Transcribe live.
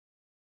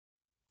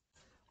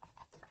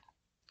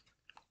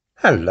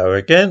Hello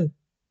again.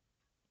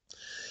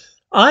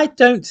 I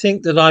don't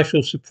think that I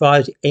shall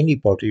surprise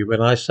anybody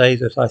when I say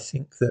that I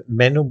think that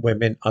men and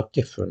women are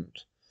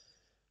different,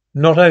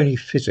 not only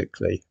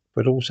physically,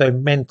 but also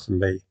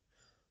mentally,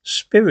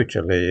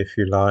 spiritually, if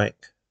you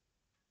like.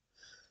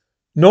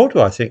 Nor do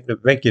I think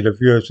that regular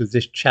viewers of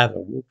this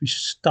channel will be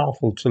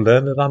startled to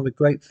learn that I'm a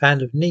great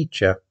fan of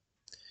Nietzsche.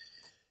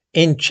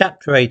 In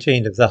chapter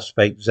 18 of Thus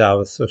Spake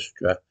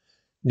Zarathustra,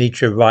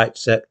 Nietzsche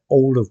writes that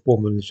all of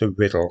woman is a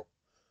riddle,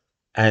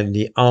 and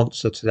the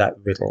answer to that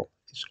riddle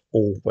is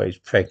always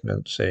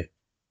pregnancy.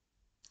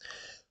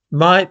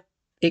 My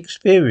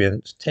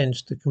experience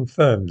tends to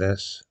confirm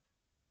this.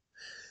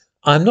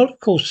 I'm not, of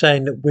course,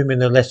 saying that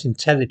women are less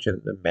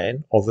intelligent than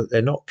men or that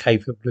they're not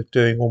capable of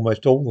doing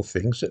almost all the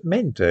things that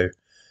men do.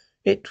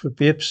 It would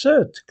be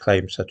absurd to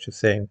claim such a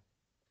thing.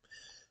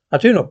 I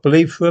do not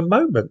believe for a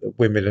moment that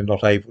women are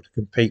not able to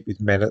compete with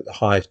men at the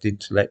highest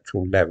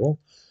intellectual level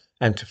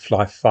and to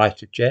fly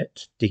fighter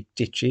jets, dig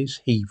ditches,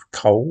 heave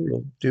coal,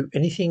 or do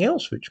anything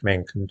else which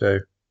men can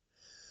do.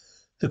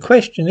 The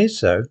question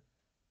is, though,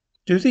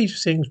 do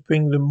these things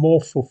bring them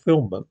more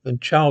fulfillment than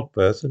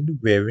childbirth and the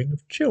rearing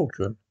of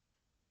children?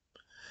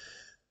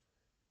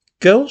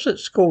 Girls at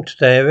school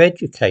today are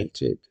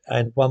educated,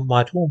 and one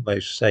might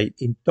almost say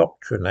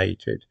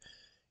indoctrinated,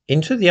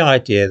 into the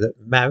idea that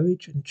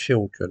marriage and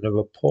children are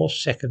a poor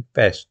second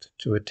best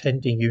to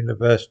attending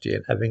university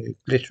and having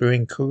a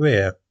glittering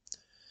career.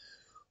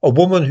 A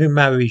woman who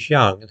marries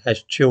young and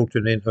has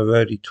children in her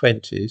early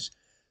 20s,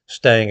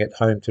 staying at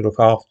home to look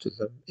after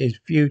them, is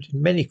viewed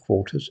in many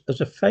quarters as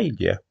a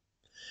failure.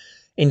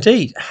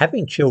 Indeed,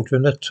 having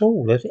children at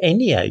all at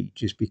any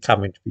age is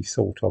becoming to be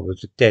thought of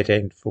as a dead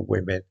end for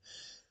women,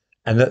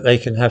 and that they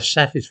can have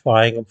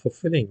satisfying and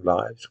fulfilling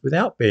lives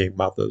without being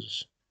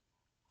mothers.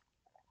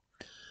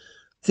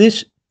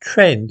 This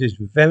trend is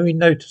very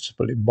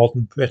noticeable in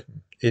modern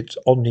Britain. It's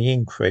on the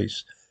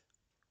increase.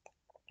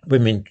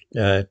 Women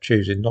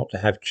choosing not to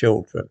have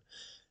children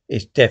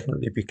is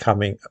definitely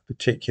becoming a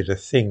particular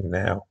thing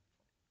now.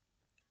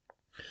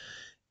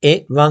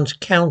 It runs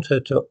counter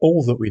to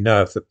all that we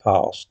know of the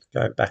past,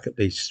 going back at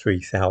least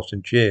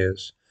 3,000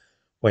 years,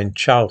 when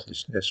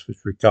childlessness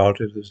was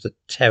regarded as a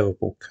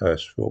terrible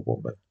curse for a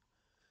woman.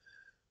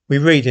 We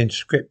read in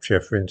scripture,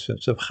 for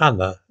instance, of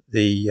Hannah,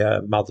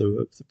 the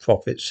mother of the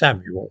prophet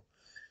Samuel,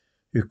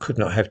 who could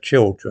not have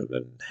children,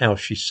 and how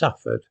she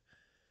suffered.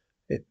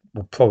 It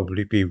will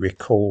probably be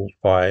recalled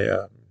by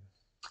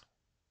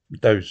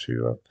those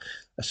who are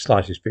a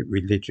slightest bit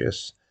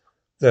religious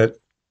that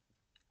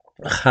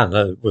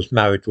Hannah was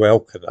married to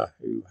Elkanah,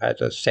 who had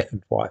a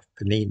second wife,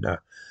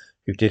 Peninnah,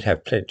 who did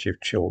have plenty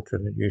of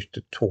children and used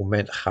to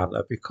torment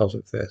Hannah because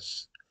of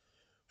this.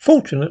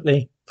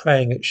 Fortunately,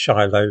 praying at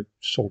Shiloh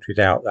sorted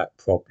out that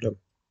problem.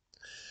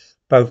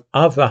 Both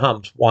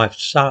Abraham's wife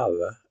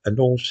Sarah and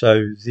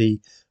also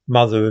the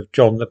mother of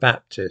John the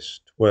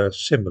Baptist were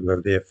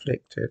similarly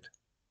afflicted.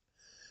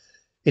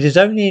 It is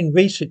only in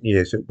recent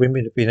years that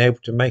women have been able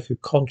to make a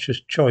conscious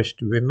choice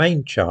to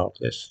remain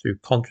childless through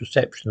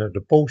contraception and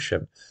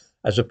abortion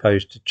as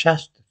opposed to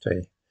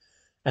chastity.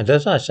 And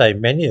as I say,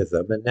 many of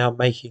them are now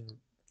making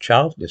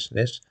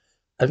childlessness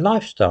a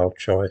lifestyle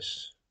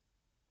choice,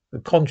 a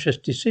conscious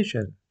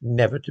decision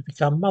never to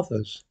become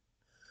mothers.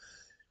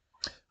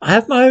 I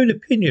have my own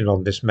opinion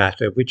on this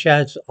matter, which,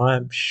 as I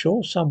am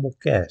sure some will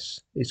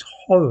guess, is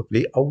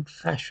horribly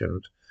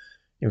old-fashioned,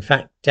 in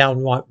fact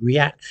downright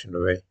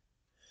reactionary,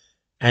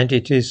 and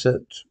it is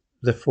that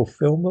the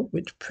fulfillment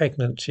which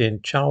pregnancy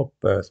and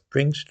childbirth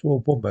brings to a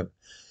woman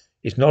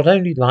is not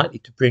only likely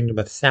to bring them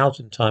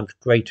 1,000 times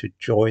greater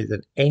joy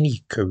than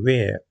any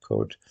career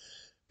could,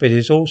 but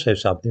is also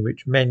something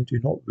which men do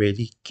not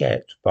really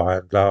get by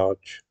and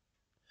large.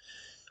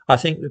 I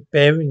think that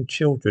bearing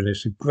children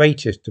is the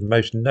greatest and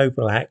most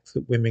noble act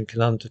that women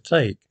can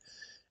undertake,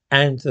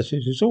 and that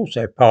it is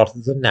also part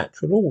of the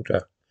natural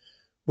order,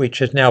 which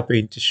has now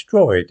been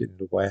destroyed in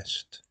the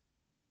West.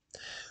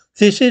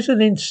 This is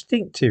an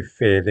instinctive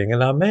feeling,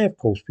 and I may of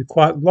course be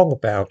quite wrong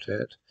about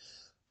it.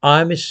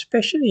 I am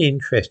especially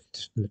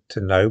interested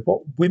to know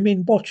what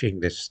women watching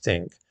this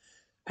think,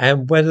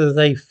 and whether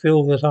they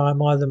feel that I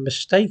am either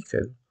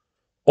mistaken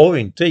or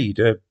indeed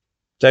a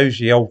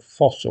dozy old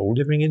fossil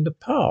living in the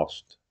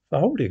past for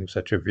holding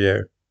such a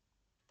view.